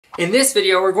In this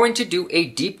video, we're going to do a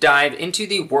deep dive into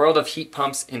the world of heat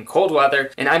pumps in cold weather,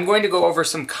 and I'm going to go over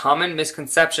some common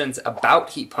misconceptions about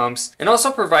heat pumps and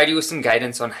also provide you with some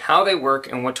guidance on how they work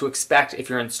and what to expect if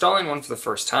you're installing one for the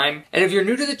first time. And if you're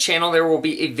new to the channel, there will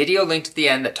be a video linked at the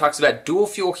end that talks about dual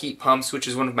fuel heat pumps, which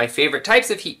is one of my favorite types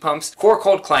of heat pumps for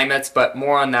cold climates, but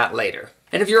more on that later.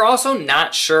 And if you're also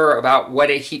not sure about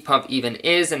what a heat pump even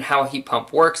is and how a heat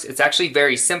pump works, it's actually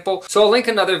very simple. So I'll link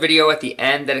another video at the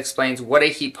end that explains what a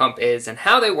heat pump is and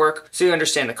how they work so you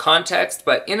understand the context.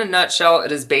 But in a nutshell,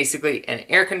 it is basically an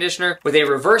air conditioner with a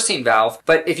reversing valve.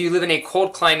 But if you live in a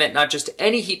cold climate, not just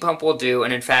any heat pump will do.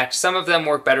 And in fact, some of them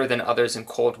work better than others in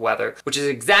cold weather, which is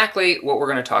exactly what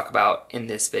we're going to talk about in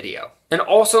this video. And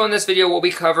also in this video, we'll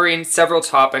be covering several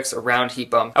topics around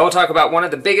heat pumps. I will talk about one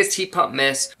of the biggest heat pump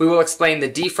myths. We will explain the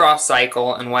defrost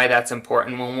cycle and why that's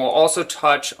important. And we'll also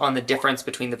touch on the difference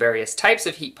between the various types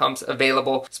of heat pumps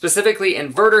available, specifically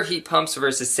inverter heat pumps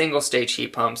versus single stage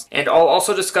heat pumps. And I'll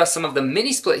also discuss some of the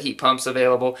mini split heat pumps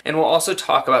available. And we'll also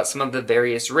talk about some of the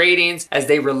various ratings as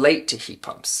they relate to heat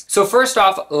pumps. So first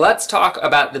off, let's talk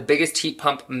about the biggest heat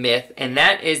pump myth, and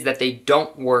that is that they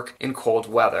don't work in cold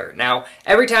weather. Now,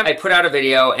 every time I put out a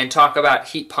video and talk about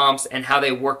heat pumps and how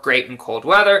they work great in cold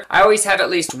weather, I always have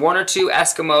at least one or two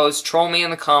Eskimos troll me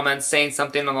in the comments saying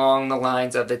something along the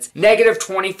lines of it's negative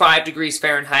 25 degrees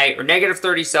Fahrenheit or negative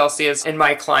 30 Celsius in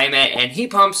my climate and heat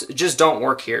pumps just don't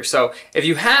work here. So if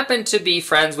you happen to be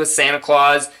friends with Santa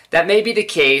Claus, that may be the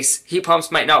case. Heat pumps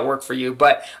might not work for you,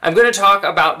 but I'm going to talk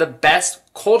about the best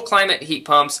cold climate heat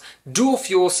pumps, dual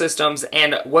fuel systems,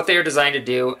 and what they are designed to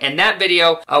do. And that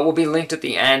video will be linked at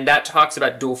the end. That talks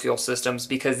about dual fuel systems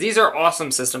because these are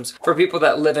awesome systems for people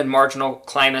that live in marginal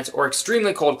climates or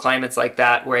extremely cold climates like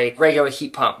that where a regular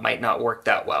heat pump might not work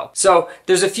that well. So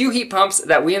there's a few heat pumps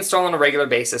that we install on a regular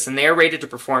basis and they are rated to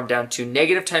perform down to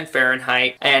negative 10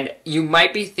 Fahrenheit. And you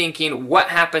might be thinking, what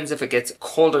happens if it gets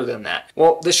colder than that?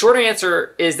 Well, the short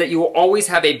answer is that you will always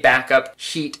have a backup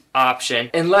heat option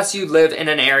unless you live in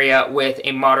an area with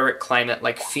a moderate climate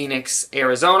like Phoenix,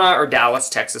 Arizona, or Dallas,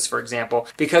 Texas, for example,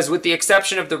 because with the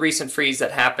exception of the recent freeze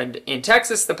that happened in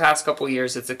Texas the past couple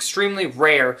years, it's extremely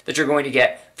rare that you're going to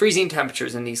get freezing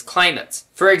temperatures in these climates.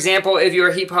 For example, if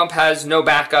your heat pump has no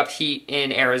backup heat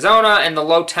in Arizona and the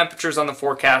low temperatures on the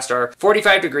forecast are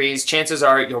 45 degrees, chances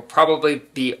are you'll probably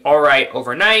be alright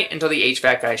overnight until the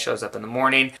HVAC guy shows up in the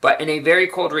morning. But in a very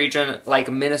cold region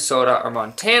like Minnesota or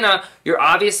Montana, you're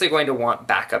obviously going to want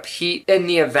backup heat in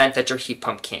the event that your heat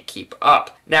pump can't keep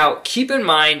up. Now, keep in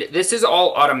mind, this is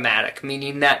all automatic,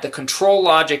 meaning that the control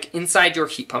logic inside your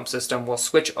heat pump system will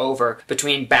switch over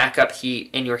between backup heat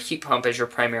and your heat pump as your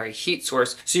primary heat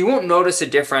source, so you won't notice a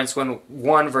difference when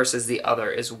one versus the other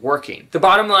is working. The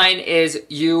bottom line is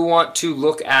you want to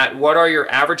look at what are your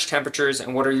average temperatures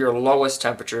and what are your lowest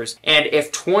temperatures, and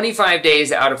if 25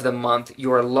 days out of the month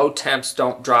your low temps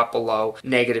don't drop below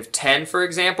negative 10, for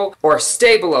example, or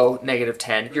stay below negative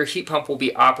 10, your heat pump will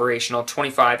be operational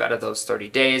 25 out of those 30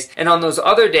 days. And on those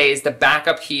other days, the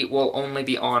backup heat will only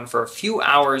be on for a few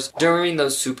hours during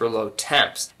those super low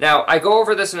temps. Now, I go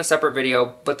over this in a separate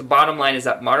video, but the bottom line is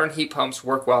that modern heat pumps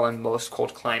work well in most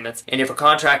cold climates. And if a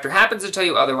contractor happens to tell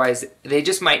you otherwise, they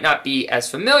just might not be as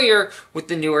familiar with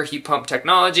the newer heat pump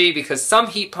technology because some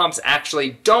heat pumps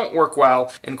actually don't work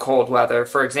well in cold weather.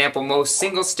 For example, most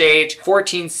single stage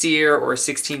 14 SEER or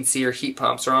 16 SEER heat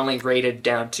pumps are only rated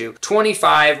down to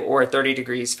 25 or 30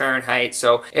 degrees Fahrenheit.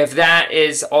 So if that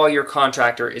is all your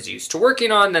contractor is used to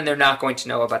working on, then they're not going to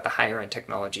know about the higher end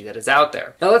technology that is out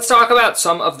there. Now let's talk about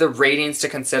some of the ratings to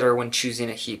consider when choosing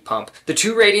a heat pump. The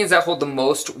two ratings that hold the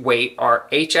most weight are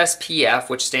HSPF,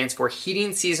 which stands for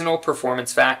Heating Seasonal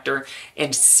Performance Factor,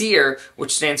 and SEER,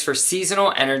 which stands for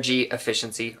Seasonal Energy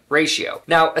Efficiency Ratio.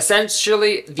 Now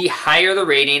essentially, the higher the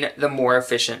rating, the more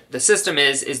efficient the system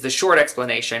is the short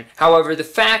explanation. However, the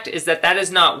fact is that that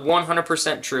is not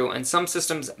 100% true, and some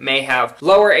systems may have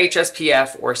lower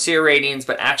HSPF or SEER ratings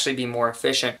but actually be more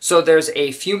efficient. So there's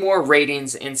a few more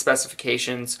ratings in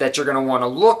specifications that you're going to want to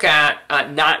look at,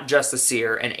 not just the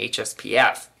SEER and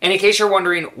HSPF. And in case you're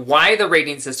wondering why the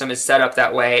rating system is set up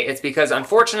that way, it's because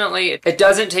unfortunately it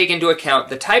doesn't take into account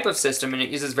the type of system and it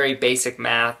uses very basic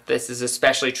math. This is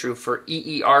especially true for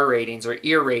EER ratings or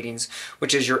EAR ratings,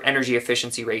 which is your energy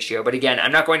efficiency ratio. But again,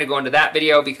 I'm not going to go into that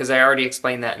video because I already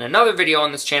explained that in another video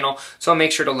on this channel, so I'll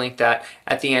make sure to link that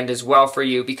at the end as well for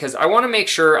you because I want to make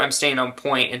sure I'm staying on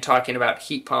point and talking about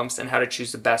heat pumps and how to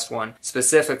choose the best one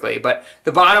specifically. But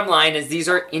the bottom line is these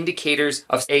are indicators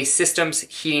of a system's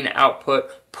heating output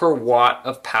per watt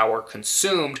of power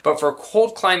consumed. But for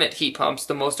cold climate heat pumps,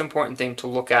 the most important thing to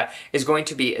look at is going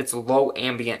to be its low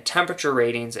ambient temperature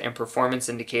ratings and performance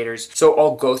indicators. So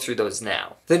I'll go through those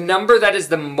now. The number that is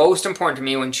the most important to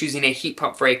me when choosing a heat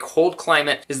pump for a cold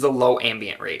climate is the low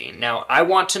ambient rating. Now, I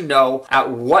want to know at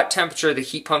what temperature the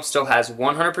heat pump still has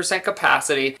 100%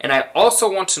 capacity, and I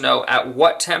also want to know at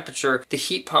what temperature the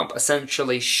heat pump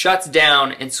essentially shuts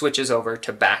down and switches over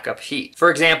to backup heat. For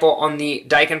example, on the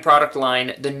Daikin product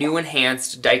line, the new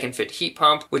enhanced Daikin Fit heat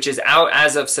pump, which is out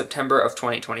as of September of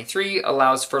 2023,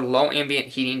 allows for low ambient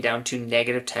heating down to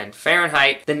 -10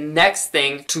 Fahrenheit. The next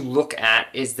thing to look at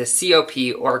is the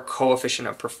COP, or coefficient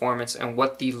of performance, and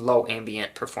what the low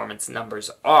ambient performance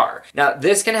numbers are. Now,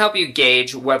 this can help you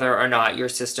gauge whether or not your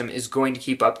system is going to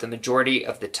keep up the majority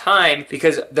of the time,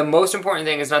 because the most important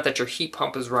thing is not that your heat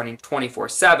pump is running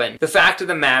 24/7. The fact of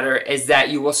the matter is that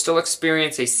you will still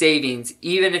experience a savings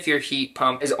even if your heat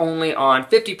pump is only on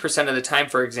 50% of the time,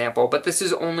 for example, but this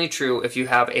is only true if you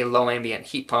have a low ambient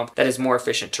heat pump that is more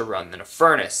efficient to run than a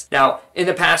furnace. Now, in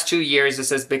the past 2 years, this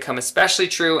has become especially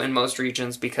true in most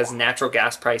regions because natural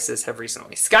gas prices have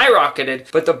recently skyrocketed,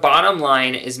 but the bottom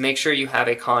line is make sure you have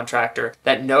a contractor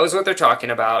that knows what they're talking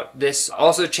about. This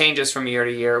also changes from year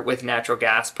to year with natural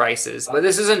gas prices, but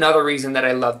this is another reason that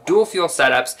I love dual fuel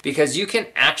setups, because you can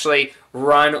actually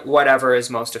run whatever is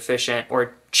most efficient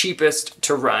or cheapest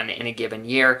to run in a given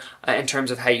year in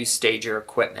terms of how you stage your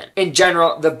equipment. In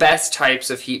general, the best types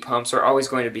of heat pumps are always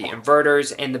going to be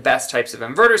inverters, and the best types of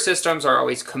inverter systems are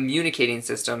always communicating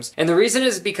systems. And the reason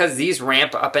is because these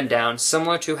ramp up and down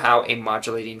similar to how a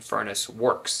modulating furnace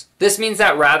works. This means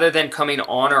that rather than coming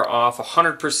on or off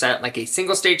 100% like a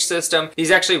single stage system,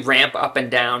 these actually ramp up and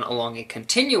down along a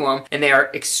continuum, and they are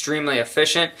extremely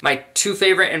efficient. My two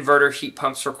favorite inverter heat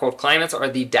pumps for cold climates are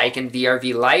the Daikin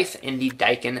VRV Life and the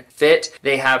Daikin Fit.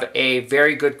 They have a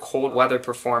very good cold weather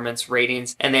performance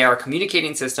ratings, and they are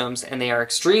communicating systems, and they are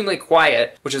extremely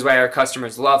quiet, which is why our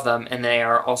customers love them, and they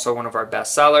are also one of our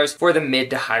best sellers for the mid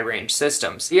to high range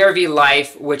systems. VRV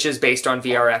Life, which is based on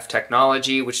VRF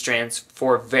technology, which stands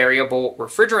for variable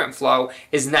refrigerant flow,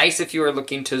 is nice if you are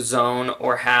looking to zone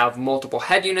or have multiple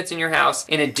head units in your house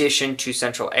in addition to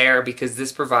central air, because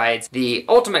this provides the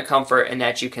ultimate comfort in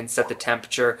that you can set the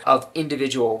temperature of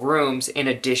individual rooms in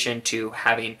addition to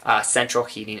having central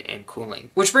heating and cooling.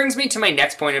 Which brings me to my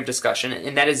next point of discussion,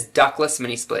 and that is ductless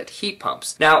mini split heat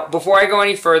pumps. Now, before I go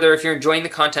any further, if you're enjoying the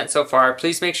content so far,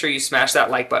 please make sure you smash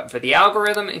that like button for the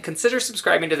algorithm and consider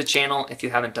subscribing to the channel if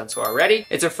you haven't done so already.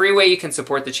 It's a free way you can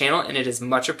support the channel, and it is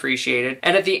much appreciated.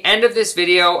 And at the end of this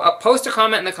video, post a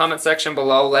comment in the comment section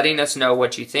below letting us know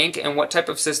what you think and what type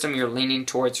of system you're leaning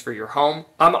towards for your home.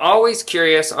 I'm always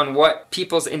curious on what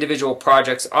people's individual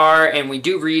projects are, and we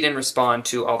do read and respond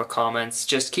to all the comments.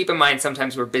 Just keep in mind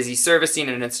sometimes we're busy servicing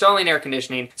and installing air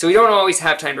conditioning, so we don't always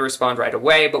have time to respond right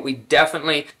away, but we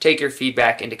definitely take your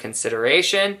feedback into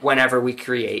consideration whenever we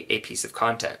create a piece of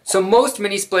content. So most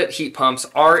mini split heat pumps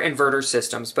are inverter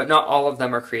systems, but not all of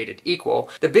them are created equal.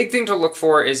 The big thing to look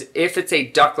for is if it's a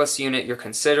ductless unit you're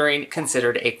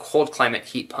considered a cold climate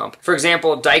heat pump. For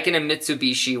example, Daikin and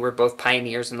Mitsubishi were both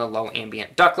pioneers in the low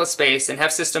ambient ductless space and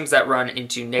have systems that run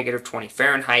into -20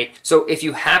 Fahrenheit. So if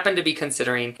you happen to be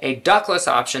considering a ductless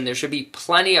option, there should be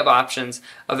plenty of options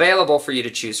available for you to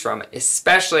choose from,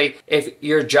 especially if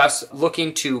you're just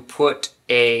looking to put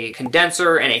a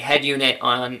condenser and a head unit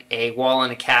on a wall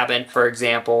in a cabin, for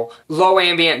example. Low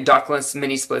ambient ductless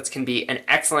mini splits can be an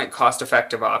excellent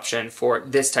cost-effective option for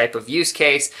this type of use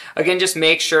case. Again, just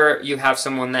make sure you have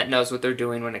someone that knows what they're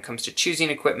doing when it comes to choosing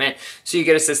equipment, so you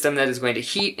get a system that is going to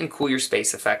heat and cool your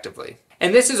space effectively.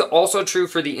 And this is also true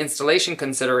for the installation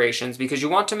considerations, because you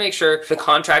want to make sure the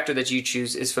contractor that you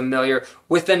choose is familiar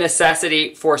with the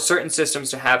necessity for certain systems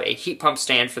to have a heat pump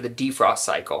stand for the defrost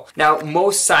cycle. Now,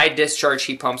 most side discharge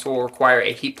heat pumps will require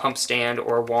a heat pump stand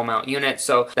or a wall mount unit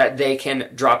so that they can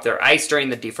drop their ice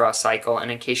during the defrost cycle. And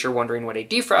in case you're wondering what a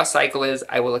defrost cycle is,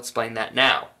 I will explain that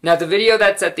now. Now, the video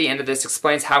that's at the end of this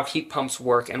explains how heat pumps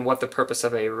work and what the purpose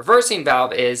of a reversing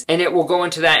valve is, and it will go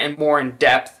into that more in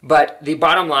depth, but the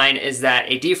bottom line is that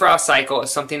a defrost cycle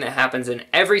is something that happens in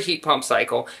every heat pump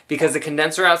cycle because the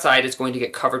condenser outside is going to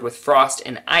get covered with frost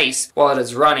and ice while it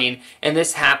is running, and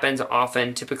this happens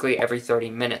often, typically every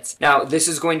 30 minutes. Now, this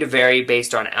is going to vary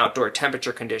based on outdoor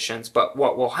temperature conditions, but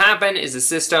what will happen is the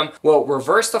system will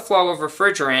reverse the flow of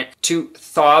refrigerant to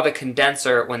thaw the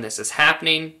condenser when this is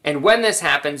happening, and when this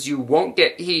happens, you won't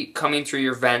get heat coming through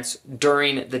your vents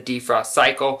during the defrost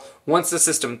cycle. Once the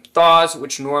system thaws,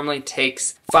 which normally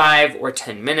takes 5 or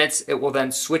 10 minutes, it it will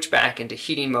then switch back into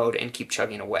heating mode and keep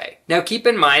chugging away. Now keep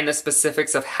in mind the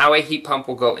specifics of how a heat pump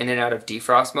will go in and out of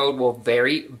defrost mode will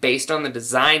vary based on the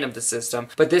design of the system,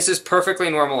 but this is perfectly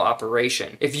normal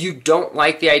operation. If you don't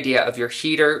like the idea of your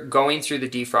heater going through the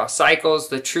defrost cycles,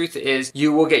 the truth is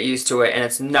you will get used to it and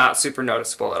it's not super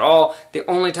noticeable at all. The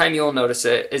only time you'll notice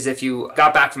it is if you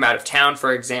got back from out of town,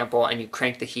 for example, and you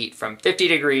crank the heat from 50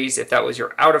 degrees, if that was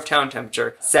your out of town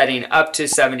temperature, setting up to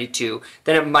 72,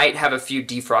 then it might have a few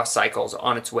defrost cycles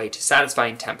on its way to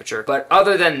satisfying temperature. But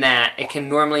other than that, it can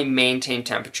normally maintain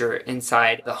temperature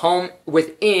inside the home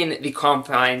within the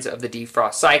confines of the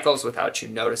defrost cycles without you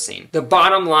noticing. The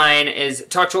bottom line is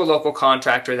talk to a local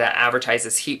contractor that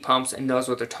advertises heat pumps and knows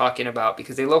what they're talking about,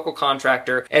 because a local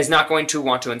contractor is not going to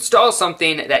want to install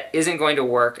something that isn't going to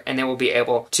work, and they will be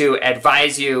able to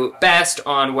advise you best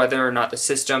on whether or not the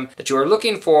system that you are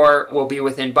looking for will be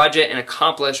within budget and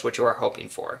accomplish what you are hoping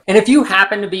for. And if you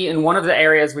happen to be in one of the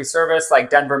areas we service, like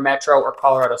Denver Metro or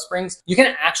Colorado Springs, you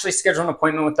can actually schedule an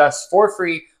appointment with us for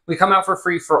free. We come out for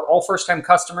free for all first-time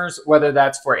customers, whether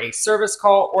that's for a service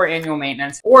call or annual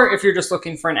maintenance, or if you're just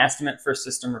looking for an estimate for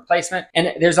system replacement.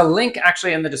 And there's a link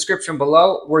actually in the description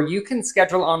below where you can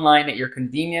schedule online at your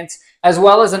convenience, as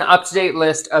well as an up-to-date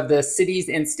list of the cities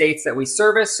and states that we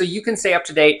service, so you can stay up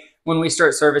to date when we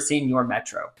start servicing your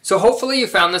metro. So hopefully you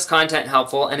found this content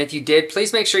helpful, and if you did,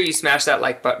 please make sure you smash that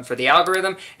like button for the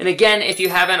algorithm. And again, if you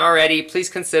haven't already, please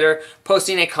consider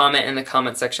posting a comment in the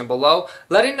comment section below,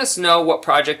 letting us know what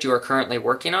project you are currently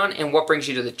working on and what brings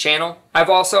you to the channel.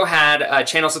 I've also had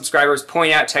channel subscribers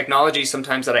point out technology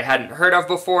sometimes that I hadn't heard of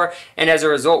before, and as a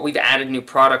result, we've added new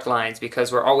product lines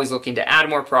because we're always looking to add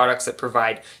more products that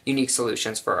provide unique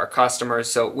solutions for our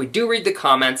customers. So we do read the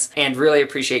comments and really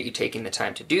appreciate you taking the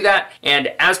time to do that. And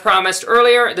as promised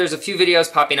earlier, there's a few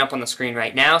videos popping up on the screen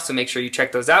right now, so make sure you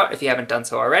check those out if you haven't done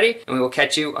so already, and we will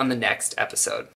catch you on the next episode.